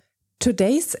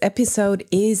Today's episode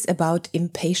is about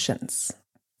impatience.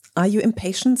 Are you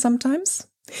impatient sometimes?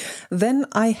 Then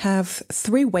I have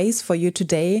 3 ways for you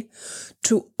today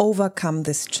to overcome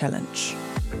this challenge.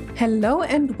 Hello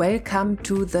and welcome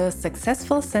to the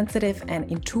Successful, Sensitive and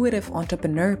Intuitive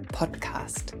Entrepreneur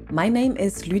podcast. My name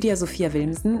is Lydia Sophia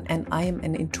Wilmsen and I am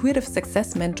an intuitive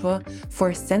success mentor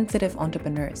for sensitive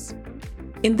entrepreneurs.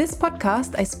 In this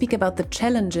podcast, I speak about the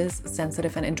challenges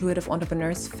sensitive and intuitive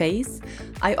entrepreneurs face.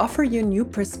 I offer you new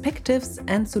perspectives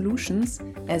and solutions,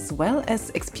 as well as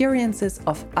experiences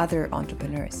of other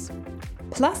entrepreneurs.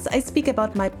 Plus, I speak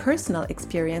about my personal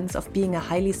experience of being a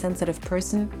highly sensitive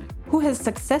person who has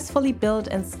successfully built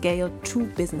and scaled 2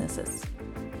 businesses.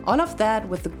 All of that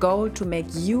with the goal to make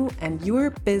you and your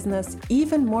business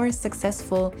even more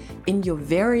successful in your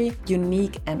very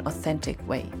unique and authentic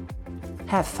way.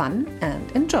 Have fun and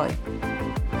enjoy.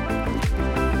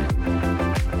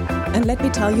 And let me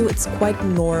tell you, it's quite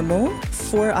normal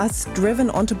for us driven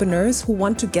entrepreneurs who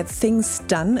want to get things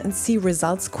done and see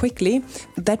results quickly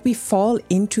that we fall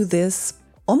into this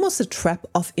almost a trap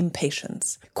of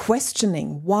impatience.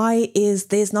 Questioning, why is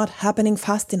this not happening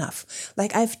fast enough?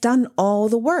 Like, I've done all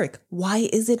the work. Why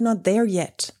is it not there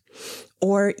yet?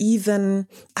 Or even,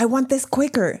 I want this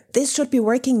quicker. This should be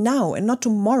working now and not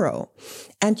tomorrow.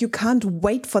 And you can't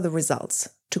wait for the results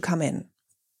to come in.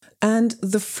 And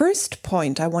the first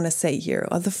point I want to say here,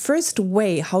 or the first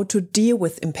way how to deal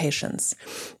with impatience,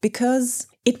 because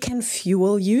it can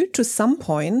fuel you to some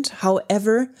point.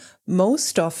 However,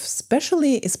 most of,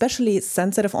 especially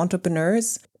sensitive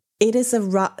entrepreneurs, it is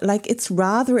it's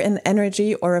rather an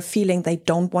energy or a feeling they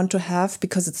don't want to have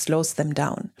because it slows them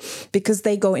down, because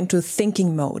they go into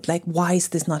thinking mode. Like, why is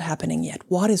this not happening yet?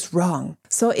 What is wrong?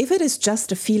 So if it is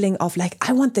just a feeling of like,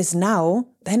 I want this now,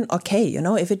 then okay,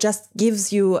 if it just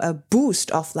gives you a boost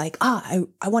of like, I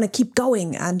want to keep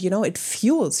going and, it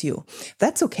fuels you,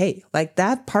 that's okay. Like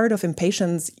that part of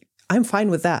impatience, I'm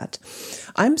fine with that.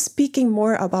 I'm speaking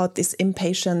more about this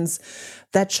impatience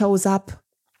that shows up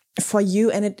for you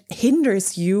and it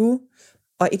hinders you,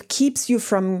 or it keeps you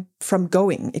from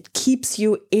going. It keeps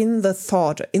you in the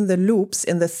thought, in the loops,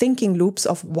 in the thinking loops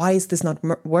of why is this not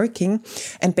working,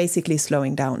 and basically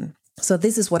slowing down. So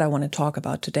this is what I want to talk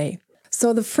about today.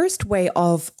 So the first way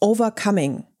of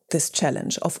overcoming this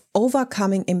challenge, of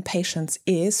overcoming impatience,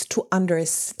 is to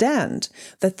understand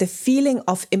that the feeling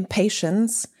of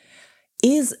impatience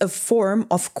is a form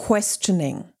of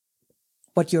questioning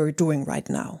what you're doing right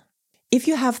now. If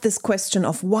you have this question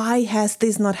of why has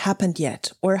this not happened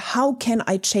yet, or how can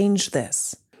I change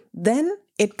this, then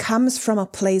it comes from a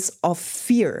place of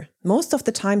fear. Most of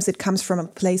the times it comes from a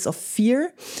place of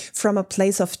fear, from a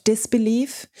place of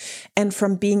disbelief, and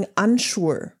from being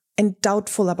unsure and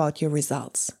doubtful about your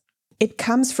results. It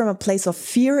comes from a place of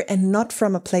fear and not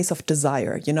from a place of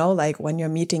desire. Like when you're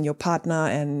meeting your partner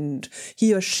and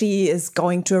he or she is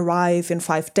going to arrive in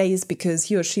 5 days because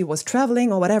he or she was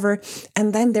traveling or whatever.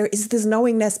 And then there is this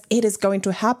knowingness, it is going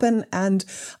to happen. And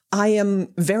I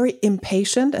am very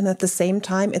impatient. And at the same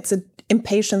time, it's an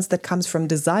impatience that comes from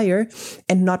desire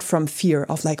and not from fear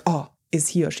of like, oh, is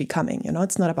he or she coming?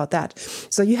 It's not about that.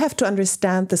 So you have to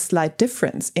understand the slight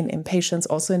difference in impatience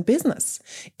also in business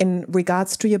in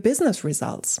regards to your business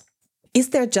results. Is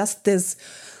there just this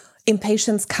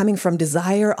impatience coming from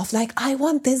desire of like, I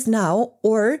want this now?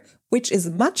 Or, which is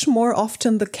much more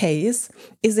often the case,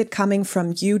 is it coming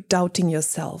from you doubting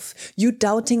yourself? You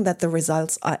doubting that the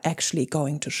results are actually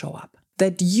going to show up?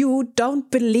 That you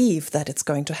don't believe that it's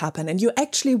going to happen and you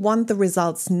actually want the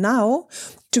results now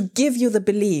to give you the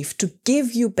belief, to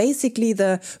give you basically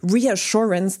the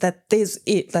reassurance that this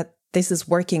is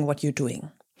working what you're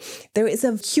doing. There is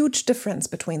a huge difference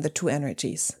between the 2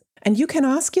 energies. And you can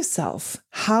ask yourself,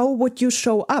 how would you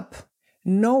show up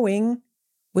knowing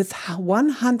with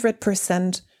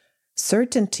 100%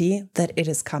 certainty that it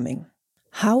is coming?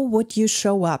 How would you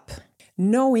show up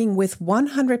knowing with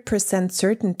 100%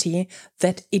 certainty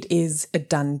that it is a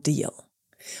done deal?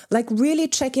 Like, really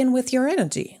check in with your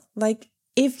energy. Like,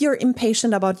 if you're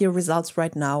impatient about your results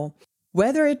right now,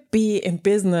 whether it be in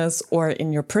business or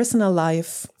in your personal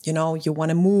life, you want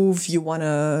to move, you want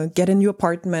to get a new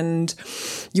apartment,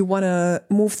 you want to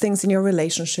move things in your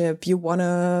relationship, you want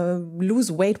to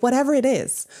lose weight, whatever it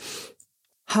is,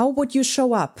 how would you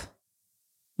show up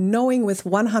knowing with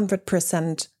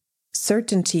 100%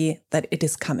 certainty that it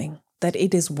is coming, that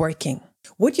it is working?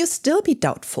 Would you still be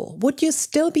doubtful? Would you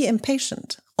still be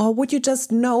impatient? Or would you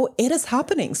just know it is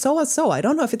happening so or so? I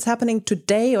don't know if it's happening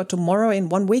today or tomorrow in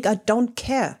 1 week. I don't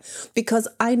care because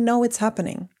I know it's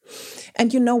happening.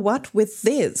 And you know what? With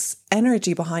this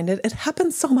energy behind it, it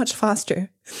happens so much faster.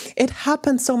 It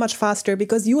happens so much faster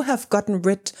because you have gotten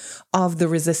rid of the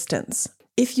resistance.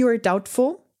 If you're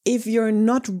doubtful, if you're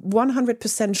not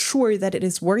 100% sure that it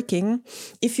is working,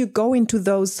 if you go into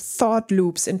those thought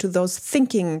loops, into those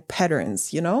thinking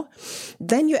patterns,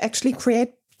 then you actually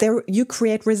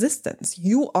create resistance.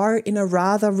 You are in a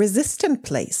rather resistant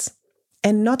place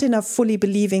and not in a fully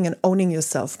believing and owning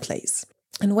yourself place.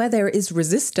 And where there is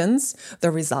resistance, the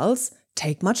results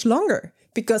take much longer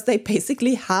because they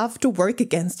basically have to work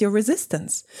against your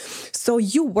resistance. So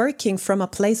you working from a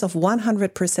place of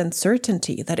 100%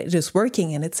 certainty that it is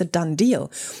working and it's a done deal,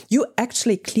 you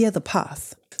actually clear the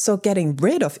path. So getting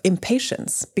rid of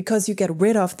impatience, because you get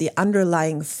rid of the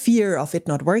underlying fear of it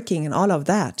not working and all of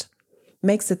that,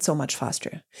 makes it so much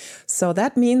faster. So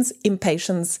that means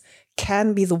impatience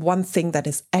can be the one thing that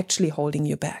is actually holding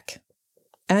you back.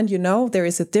 And there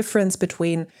is a difference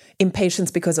between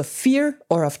impatience because of fear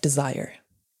or of desire.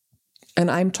 And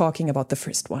I'm talking about the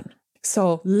first one.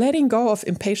 So letting go of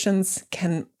impatience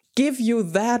can give you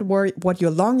that what you're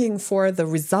longing for, the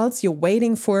results you're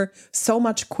waiting for, so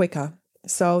much quicker.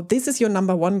 So this is your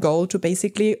number one goal, to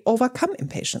basically overcome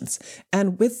impatience.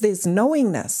 And with this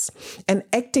knowingness and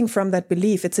acting from that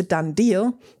belief, it's a done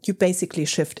deal, you basically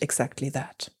shift exactly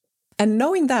that. And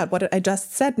knowing that, what I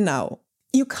just said now,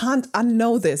 you can't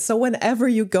unknow this. So whenever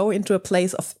you go into a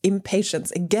place of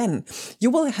impatience, again, you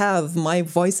will have my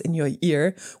voice in your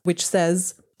ear, which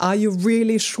says, are you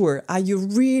really sure? Are you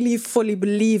really fully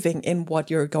believing in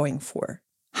what you're going for?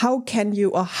 How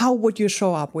would you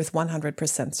show up with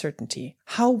 100% certainty?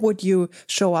 How would you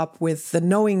show up with the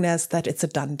knowingness that it's a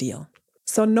done deal?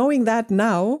 So knowing that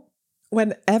now,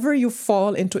 whenever you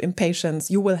fall into impatience,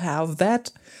 you will have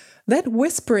that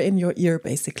whisper in your ear,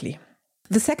 basically.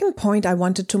 The second point I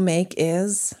wanted to make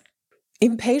is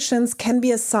impatience can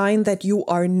be a sign that you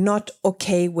are not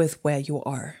okay with where you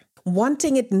are.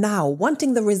 Wanting it now,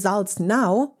 wanting the results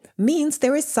now, means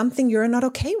there is something you're not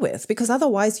okay with, because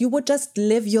otherwise you would just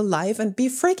live your life and be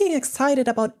freaking excited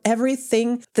about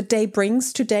everything the day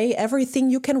brings today, everything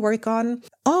you can work on.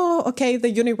 Oh, okay, the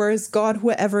universe, God,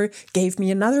 whoever gave me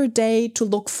another day to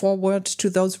look forward to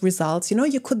those results.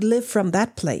 You could live from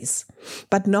that place.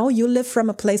 But no, you live from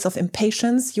a place of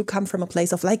impatience. You come from a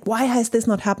place of why has this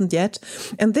not happened yet?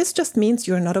 And this just means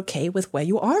you're not okay with where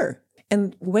you are.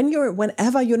 And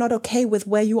whenever you're not okay with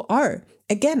where you are,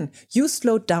 again, you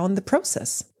slow down the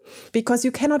process, because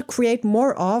you cannot create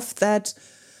more of that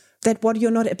what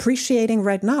you're not appreciating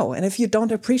right now. And if you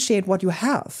don't appreciate what you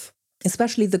have,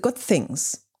 especially the good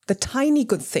things, the tiny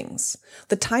good things,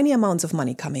 the tiny amounts of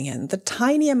money coming in, the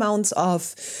tiny amounts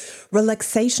of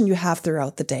relaxation you have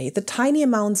throughout the day, the tiny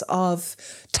amounts of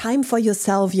time for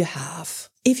yourself you have.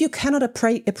 If you cannot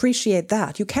appreciate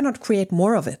that, you cannot create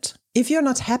more of it. If you're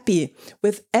not happy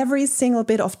with every single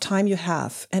bit of time you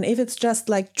have, and if it's just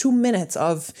 2 minutes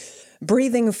of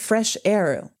breathing fresh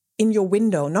air in your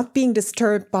window, not being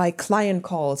disturbed by client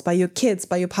calls, by your kids,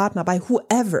 by your partner, by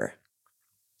whoever,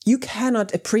 you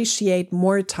cannot appreciate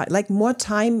more time. More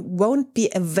time won't be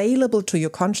available to your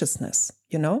consciousness,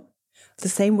 The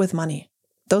same with money.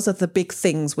 Those are the big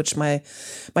things which my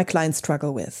clients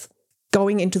struggle with.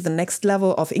 Going into the next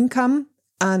level of income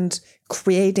and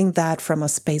creating that from a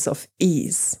space of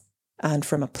ease and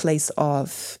from a place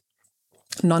of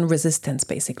non-resistance,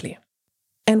 basically.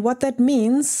 And what that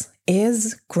means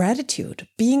is gratitude,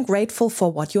 being grateful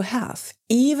for what you have,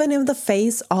 even in the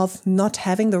face of not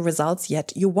having the results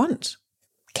yet you want.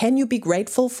 Can you be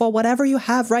grateful for whatever you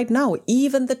have right now,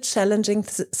 even the challenging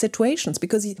situations,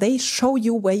 because they show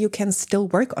you where you can still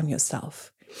work on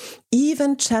yourself.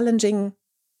 Even challenging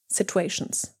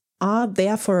situations are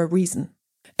there for a reason.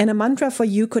 And a mantra for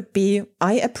you could be,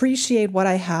 I appreciate what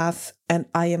I have and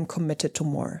I am committed to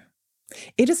more.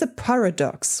 It is a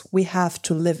paradox we have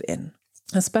to live in,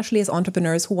 especially as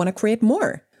entrepreneurs who want to create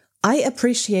more. I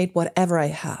appreciate whatever I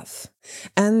have.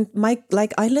 And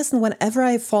I listen whenever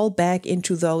I fall back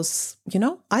into those,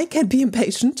 I can be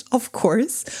impatient, of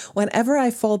course, whenever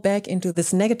I fall back into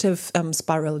this negative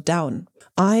spiral down.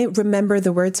 I remember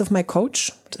the words of my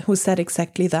coach who said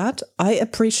exactly that. I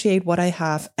appreciate what I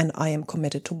have and I am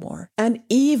committed to more. And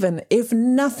even if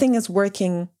nothing is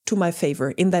working to my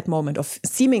favor in that moment, of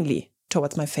seemingly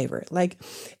towards my favor,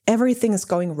 everything is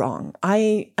going wrong.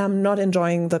 I am not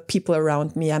enjoying the people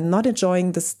around me. I'm not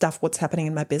enjoying the stuff, what's happening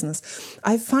in my business.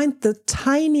 I find the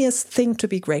tiniest thing to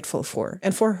be grateful for.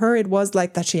 And for her, it was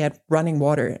that she had running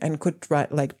water and could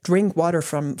drink water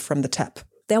from the tap.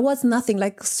 There was nothing,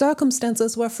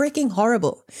 circumstances were freaking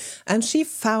horrible. And she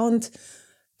found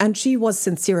And she was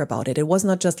sincere about it. It was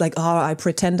not just like, oh, I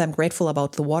pretend I'm grateful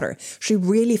about the water. She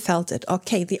really felt it.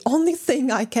 Okay, the only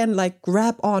thing I can like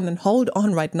grab on and hold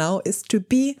on right now is to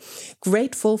be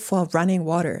grateful for running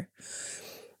water.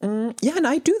 Yeah, and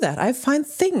I do that. I find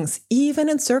things, even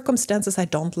in circumstances I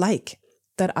don't like,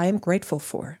 that I am grateful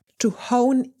for. To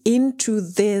hone into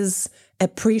this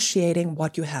appreciating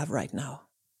what you have right now.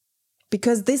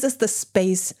 Because this is the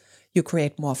space you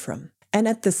create more from. And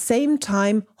at the same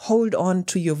time, hold on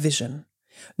to your vision.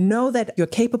 Know that you're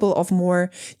capable of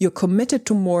more, you're committed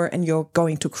to more, and you're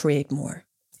going to create more.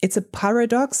 It's a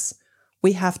paradox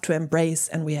we have to embrace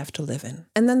and we have to live in.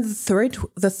 And then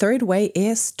the third way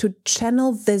is to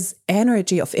channel this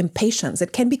energy of impatience.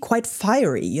 It can be quite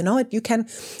fiery, you can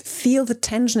feel the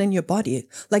tension in your body.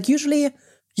 Like usually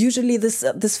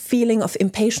this feeling of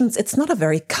impatience, it's not a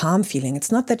very calm feeling.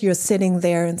 It's not that you're sitting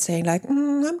there and saying like,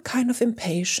 I'm kind of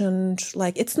impatient.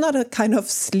 Like it's not a kind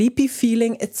of sleepy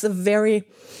feeling. It's a very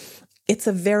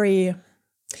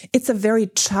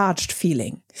charged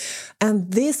feeling.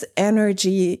 And this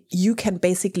energy you can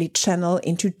basically channel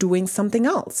into doing something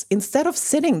else. Instead of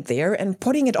sitting there and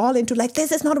putting it all into like,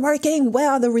 this is not working,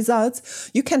 where are the results?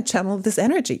 You can channel this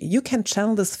energy. You can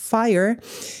channel this fire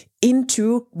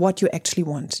into what you actually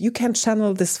want. You can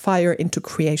channel this fire into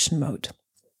creation mode.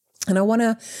 And I want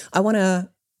to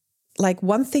like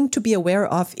one thing to be aware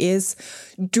of is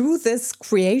do this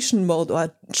creation mode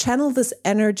or channel this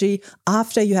energy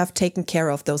after you have taken care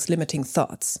of those limiting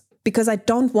thoughts. Because I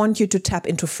don't want you to tap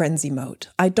into frenzy mode.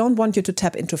 I don't want you to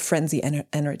tap into frenzy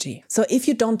energy. So if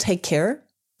you don't take care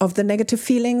of the negative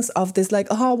feelings of this, like,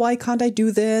 oh, why can't I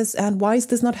do this? And why is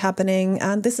this not happening?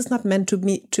 And this is not meant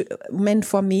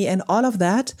for me and all of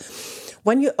that.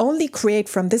 When you only create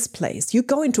from this place, you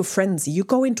go into frenzy, you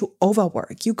go into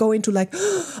overwork, you go into like,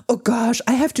 oh gosh,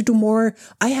 I have to do more.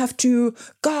 I have to,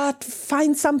 God,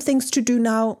 find some things to do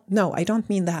now. No, I don't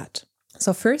mean that.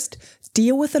 So first,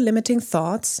 deal with the limiting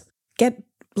thoughts,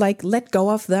 let go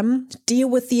of them, deal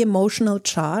with the emotional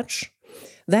charge,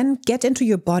 then get into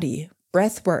your body,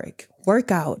 breath work, work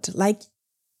out, like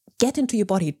get into your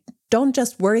body. Don't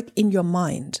just work in your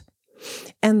mind.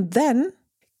 And then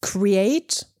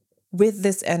create with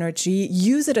this energy,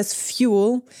 use it as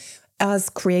fuel, as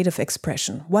creative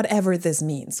expression, whatever this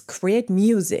means. Create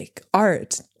music,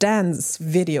 art, dance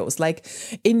videos, like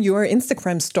in your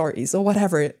Instagram stories or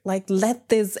whatever. Like let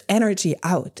this energy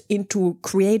out into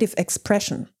creative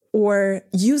expression. Or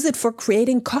use it for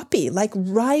creating copy, like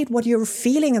write what you're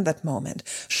feeling in that moment.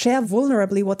 Share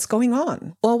vulnerably what's going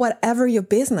on. Or whatever your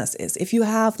business is. If you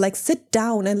have, like sit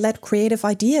down and let creative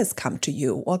ideas come to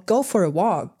you. Or go for a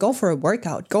walk, go for a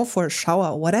workout, go for a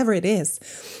shower, whatever it is.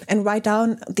 And write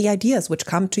down the ideas which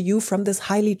come to you from this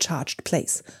highly charged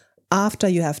place. After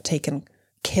you have taken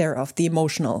care of the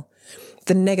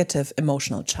negative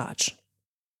emotional charge.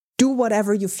 Do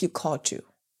whatever you feel called to.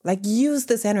 Like use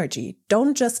this energy.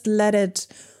 Don't just let it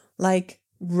like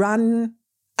run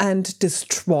and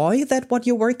destroy what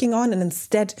you're working on, and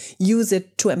instead use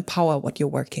it to empower what you're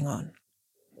working on.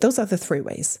 Those are the 3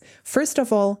 ways. First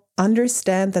of all,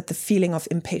 understand that the feeling of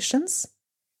impatience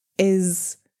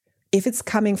is, if it's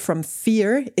coming from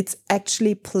fear, it's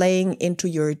actually playing into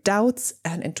your doubts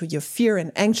and into your fear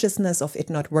and anxiousness of it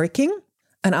not working.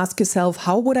 And ask yourself,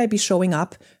 how would I be showing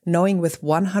up knowing with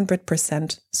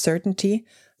 100% certainty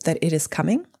that it is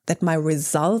coming, that my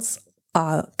results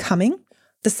are coming?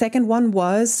 The second one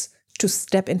was to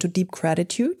step into deep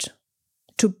gratitude,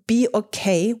 to be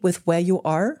okay with where you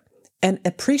are and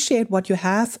appreciate what you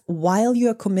have while you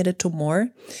are committed to more.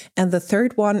 And the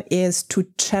third one is to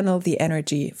channel the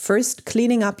energy. First,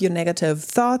 cleaning up your negative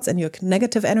thoughts and your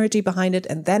negative energy behind it,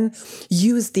 and then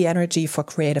use the energy for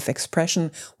creative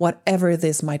expression, whatever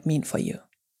this might mean for you.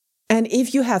 And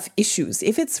if you have issues,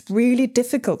 if it's really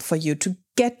difficult for you to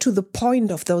get to the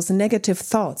point of those negative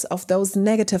thoughts, of those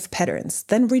negative patterns,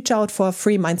 then reach out for a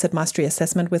free Mindset Mastery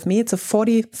assessment with me. It's a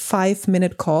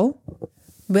 45-minute call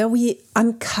where we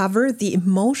uncover the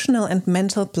emotional and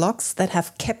mental blocks that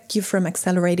have kept you from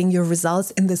accelerating your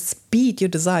results in the speed you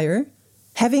desire,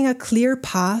 having a clear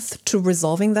path to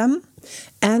resolving them,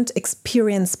 and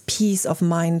experience peace of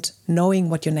mind knowing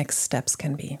what your next steps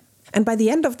can be. And by the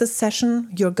end of this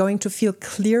session, you're going to feel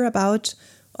clear around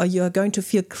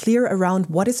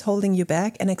what is holding you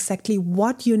back and exactly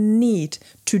what you need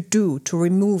to do to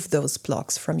remove those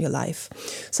blocks from your life,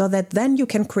 so that then you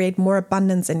can create more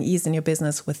abundance and ease in your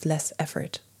business with less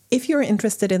effort. If you're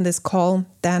interested in this call,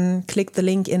 then click the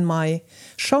link in my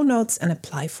show notes and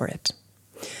apply for it.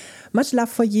 Much love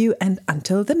for you, and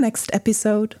until the next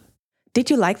episode. Did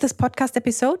you like this podcast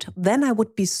episode? Then I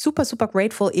would be super, super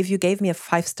grateful if you gave me a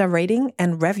 5-star rating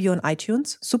and review on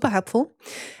iTunes. Super helpful.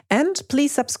 And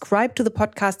please subscribe to the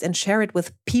podcast and share it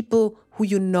with people who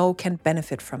you know can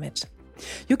benefit from it.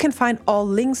 You can find all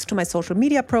links to my social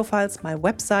media profiles, my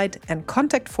website, and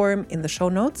contact form in the show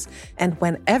notes. And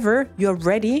whenever you're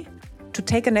ready to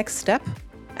take a next step,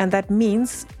 and that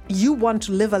means you want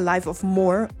to live a life of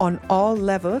more on all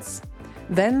levels,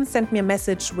 then send me a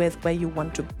message with where you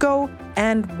want to go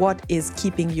and what is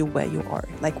keeping you where you are,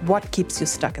 like what keeps you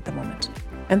stuck at the moment.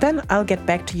 And then I'll get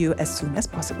back to you as soon as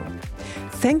possible.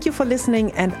 Thank you for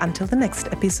listening, and until the next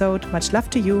episode, much love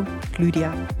to you,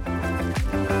 Lydia.